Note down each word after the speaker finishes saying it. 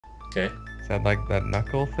Okay. Is that like that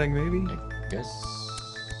knuckle thing, maybe? I guess.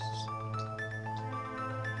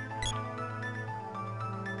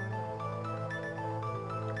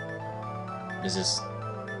 Is this...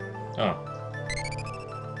 Oh.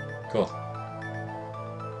 Cool.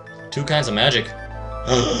 2 kinds of magic.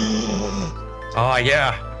 Oh,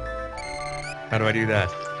 yeah! How do I do that?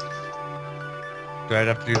 Do I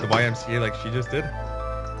have to do the YMCA like she just did?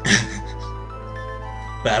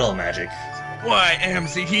 Battle magic.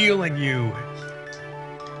 YMCA healing you!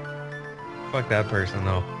 Fuck that person,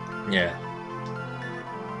 though. Yeah.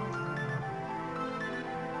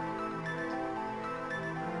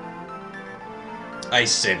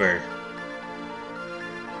 Ice Saber.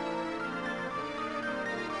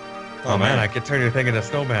 Oh, man, I could turn your thing into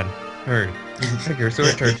snowman. Or, your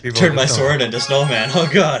sword turns people Turn into my snowman. sword into snowman. Oh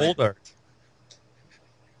god. Hold art.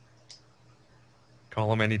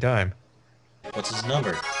 Call him anytime. What's his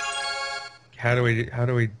number? How do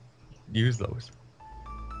we use those?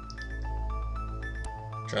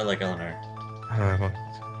 Try like Eleanor.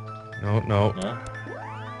 No. No?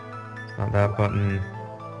 It's not that button.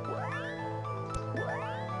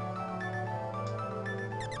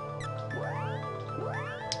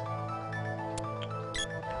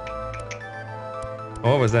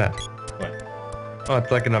 Oh, what was that? What? Oh, it's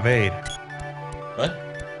like an evade. What?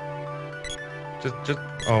 Just.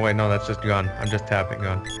 Oh wait, no, that's just gun. I'm just tapping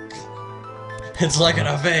gun. It's like an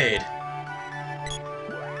evade.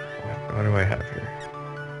 What do I have here?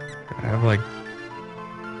 Do I have like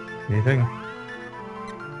anything?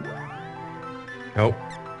 Nope.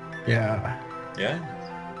 Yeah.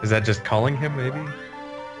 Yeah? Is that just calling him, maybe?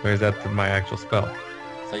 Or is that my actual spell?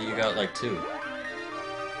 I thought you got like 2.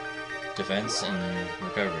 Defense and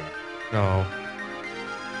recovery. No.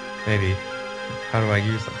 Maybe. How do I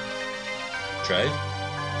use them? Try it?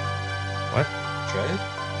 What? Try it?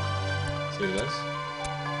 See what it does?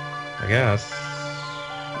 I guess.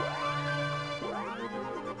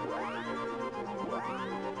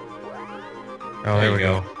 Oh, there we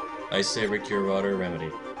go. Ice Saber Cure Water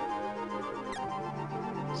Remedy.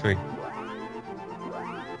 Sweet.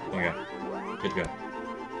 There you go. Good to go.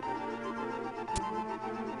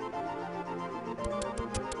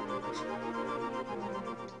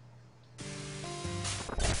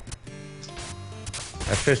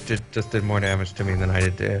 That fish just did more damage to me than I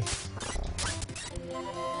did to it.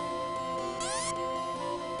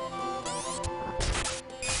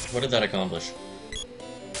 What did that accomplish?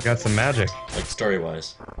 Got some magic. Like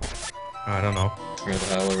story-wise? Oh, I don't know. Where the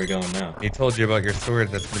hell are we going now? He told you about your sword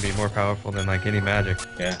that's gonna be more powerful than like any magic.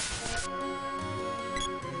 Yeah.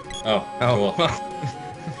 Oh, cool.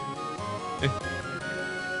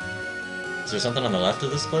 Is there something on the left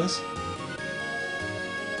of this place?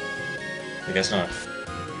 I guess not.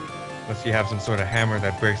 Unless you have some sort of hammer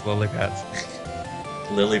that breaks lily pads.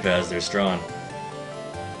 Lily pads, they're strong.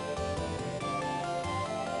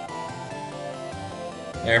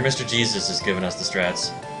 There, Mr. Jesus is giving us the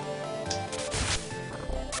strats.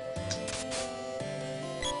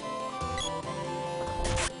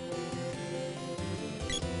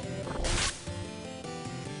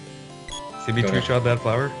 See me two-shot that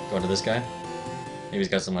flower? Going to this guy? Maybe he's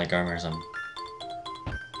got some like armor or something.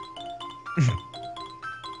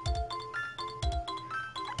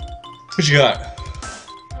 What you got?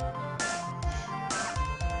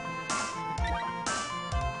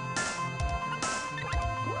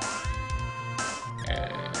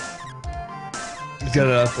 He's got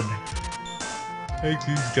nothing. Thanks,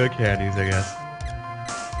 he's got candies, I guess.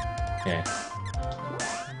 Okay.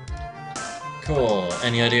 Cool.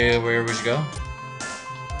 Any idea where we should go?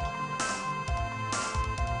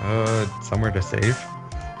 Somewhere to save?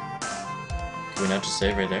 Can we not just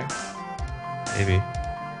save right there? Maybe.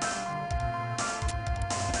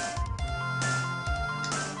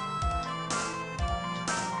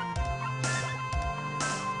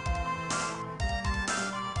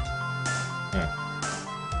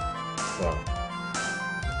 Well.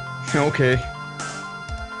 Okay.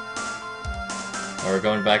 Or we're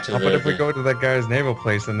going back to How about if we go to that guy's naval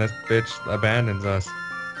place and this bitch abandons us?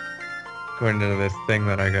 According to this thing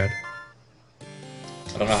that I got.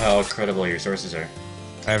 I don't know how credible your sources are.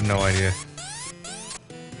 I have no idea.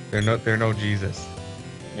 They're no Jesus.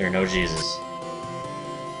 You're no Jesus.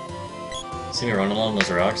 See me running along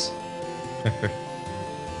those rocks? I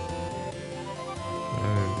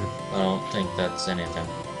don't think that's anything.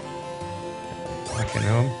 Fucking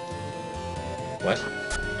hell. What?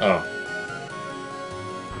 Oh.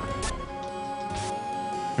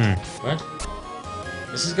 What?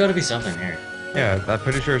 This has got to be something here. Yeah, I'm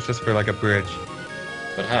pretty sure it's just for like a bridge.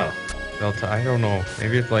 But how? I don't know.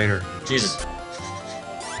 Maybe it's later. Jesus.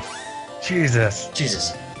 Jesus.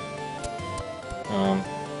 Jesus.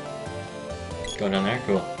 Going down there?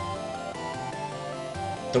 Cool.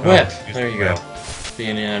 The whip! Use There the you whip. go. The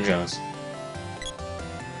Indiana Jones.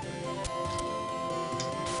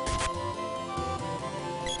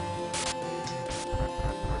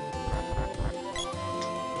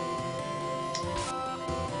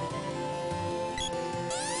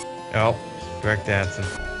 Oh, direct dancing.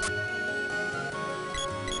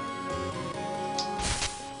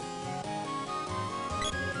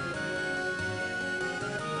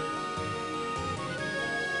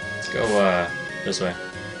 Let's go, this way.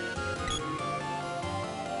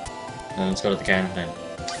 And let's go to the cannon thing.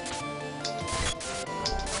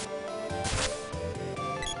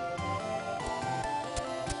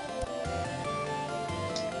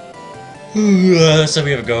 So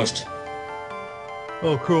we have a ghost.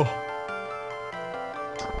 Oh, cool.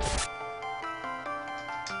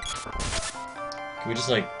 Can we just,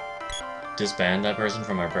 like, disband that person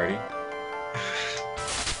from our party?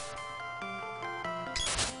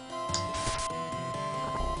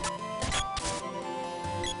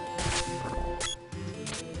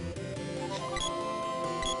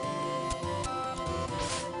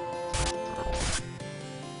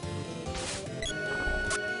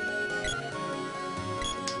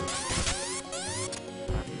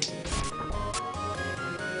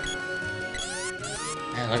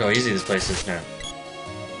 Man, look how easy this place is now.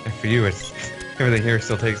 And for you, it's everything here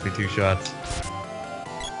still takes me 2 shots.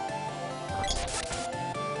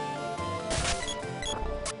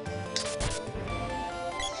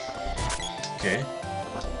 Okay.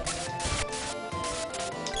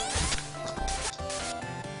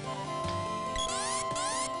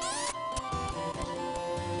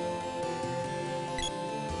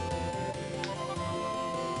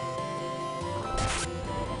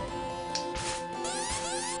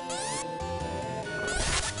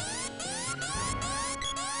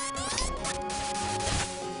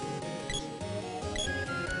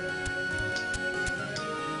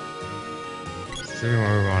 Is there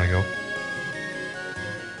where we want to go?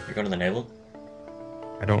 You're going to the navel?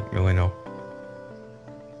 I don't really know.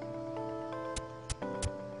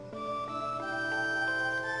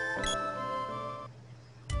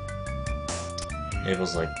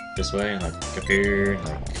 Navel's like this way, and like up here, and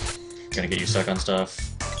like gonna get you stuck on stuff.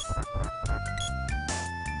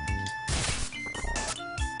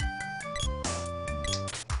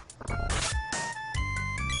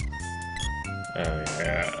 Oh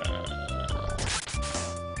yeah.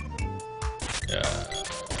 Yeah.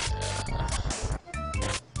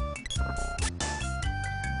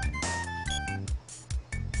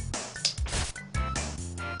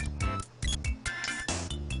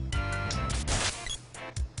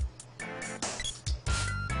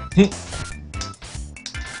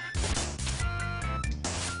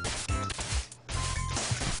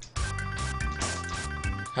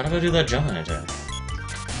 How did I do that jumping attack?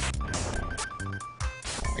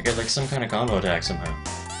 I get like some kind of combo attack somehow.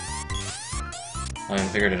 I haven't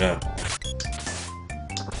figured it out.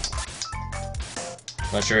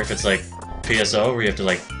 Not sure if it's like PSO where you have to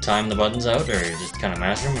like time the buttons out, or you just kind of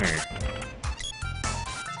mash them, or...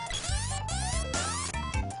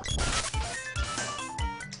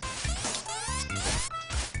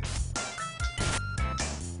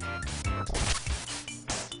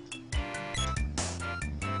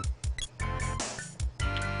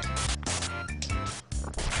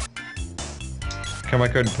 Come, I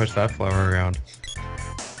couldn't push that flower around.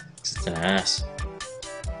 It's an ass.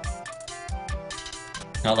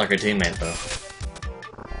 Not like our teammate, though.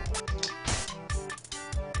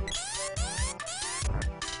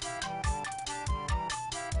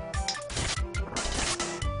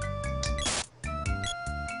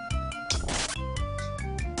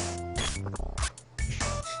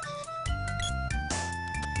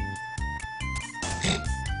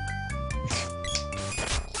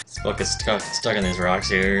 Look, it's stuck in these rocks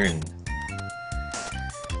here, and...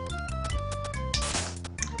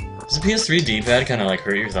 Does the PS3 D-pad kind of like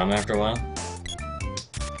hurt your thumb after a while?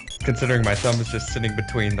 Considering my thumb is just sitting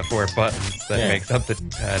between the 4 buttons that Yeah. makes up the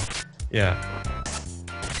D-pad. Yeah.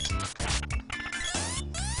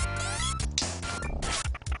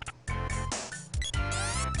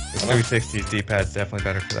 The 360's D-pad's definitely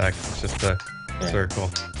better for that, 'cause it's just a Yeah.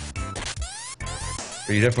 circle.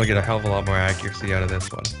 But you definitely get a hell of a lot more accuracy out of this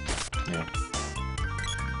one. Yeah.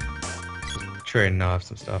 Trading off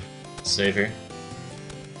some stuff. Save here.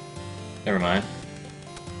 Never mind.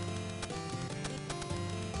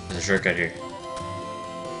 There's a shortcut here.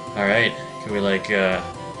 Alright, can we like,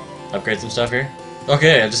 upgrade some stuff here?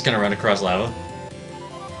 Okay, I'm just gonna run across lava.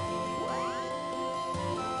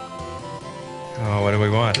 Oh, what do we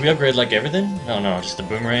want? Can we upgrade like everything? Oh no, just the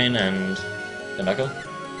boomerang and The knuckle?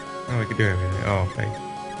 Oh, we could do everything. Oh, okay.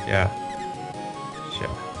 Yeah. Shit.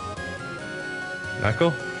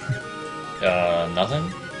 Knuckle?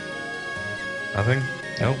 Nothing? Nothing?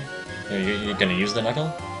 Nope. You gonna use the knuckle?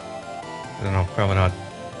 I don't know. Probably not.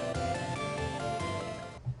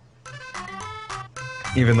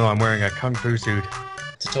 Even though I'm wearing a kung fu suit.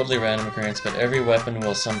 It's a totally random occurrence, but every weapon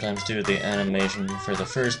will sometimes do the animation for the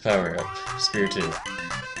first power-up, Spear 2.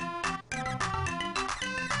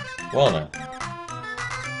 Well then.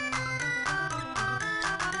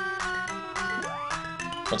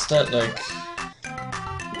 What's that, like...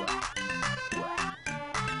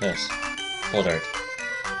 This. Hold art.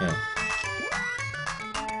 Yeah.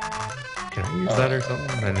 Can I use that or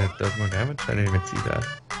something and it does more damage? I didn't even see that.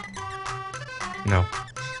 No.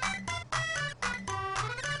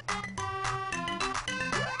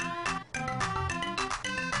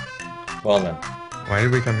 Well then. Why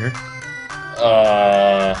did we come here?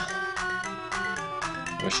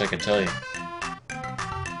 Wish I could tell you.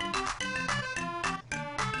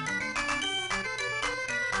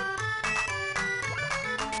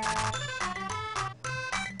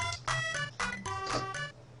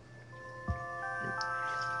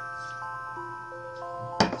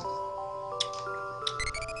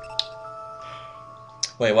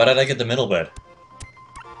 Wait, why did I get the middle bed?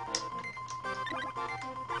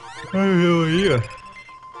 I have no idea.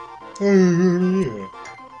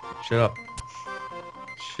 Shut up.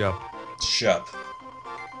 Shut up. Shup.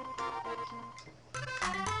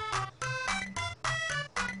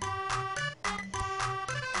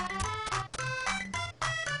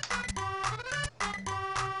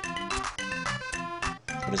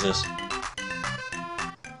 What is this?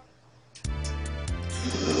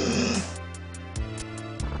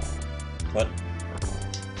 What?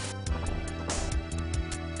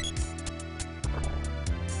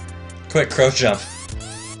 Quick, crouch jump.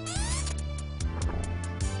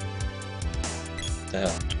 The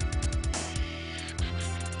hell?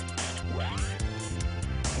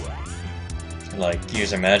 Like,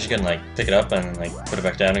 use their magic and, like, pick it up and, like, put it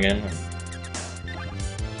back down again.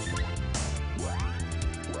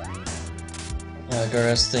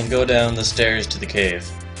 Garas, then go down the stairs to the cave.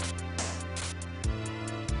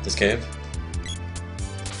 This cave?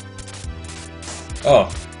 Oh.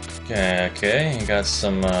 Okay, you got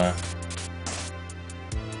some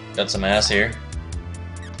ass here.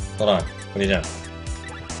 Hold on, what are you doing?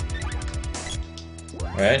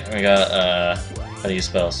 Alright, we got, how to use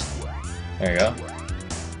spells. There you go.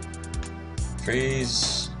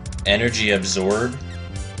 Freeze. Energy absorb.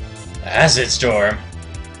 Acid storm!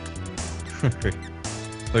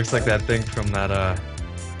 Looks like that thing from that,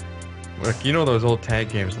 look, you know those old tag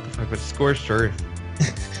games, what the fuck, but Scorched Earth.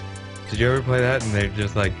 Did you ever play that and they're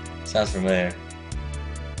just like... Sounds familiar.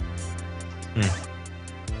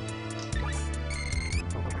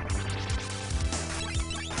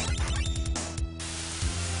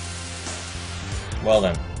 Well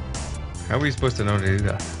then. How are we supposed to know to do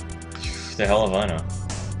that? The hell if I know.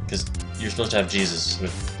 Because you're supposed to have Jesus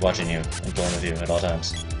watching you and going with you at all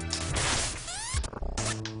times.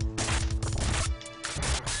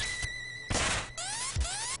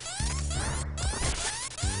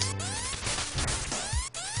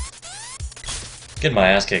 Getting my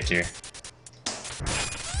ass kicked here.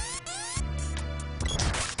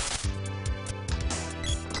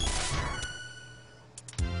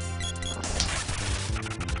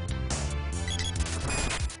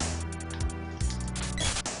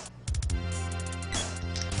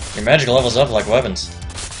 Your magic levels up like weapons.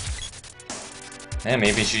 Man,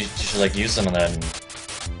 maybe you should like use some of that.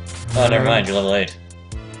 Oh, never mind. You're level 8.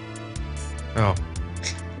 Oh.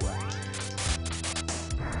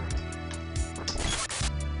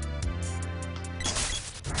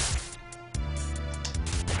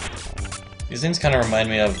 These things kind of remind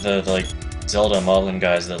me of the like Zelda modeling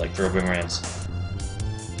guys that like throw boomerangs.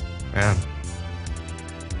 Man.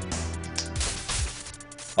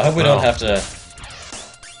 I hope we don't have to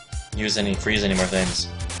use freeze any more things.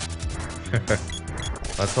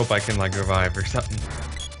 Let's hope I can like revive or something.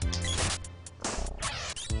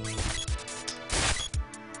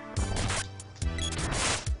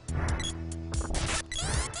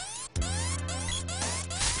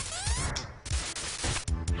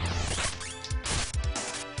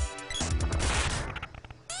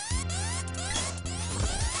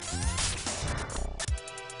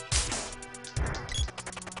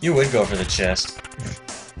 You would go for the chest.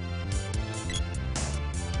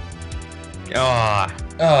 Ah.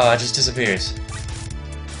 Oh, it just disappears.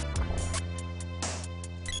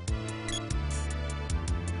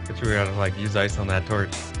 Bet you we gotta like use ice on that torch.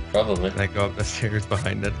 Probably. And like go up the stairs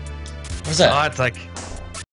behind it. What's that? Oh, it's like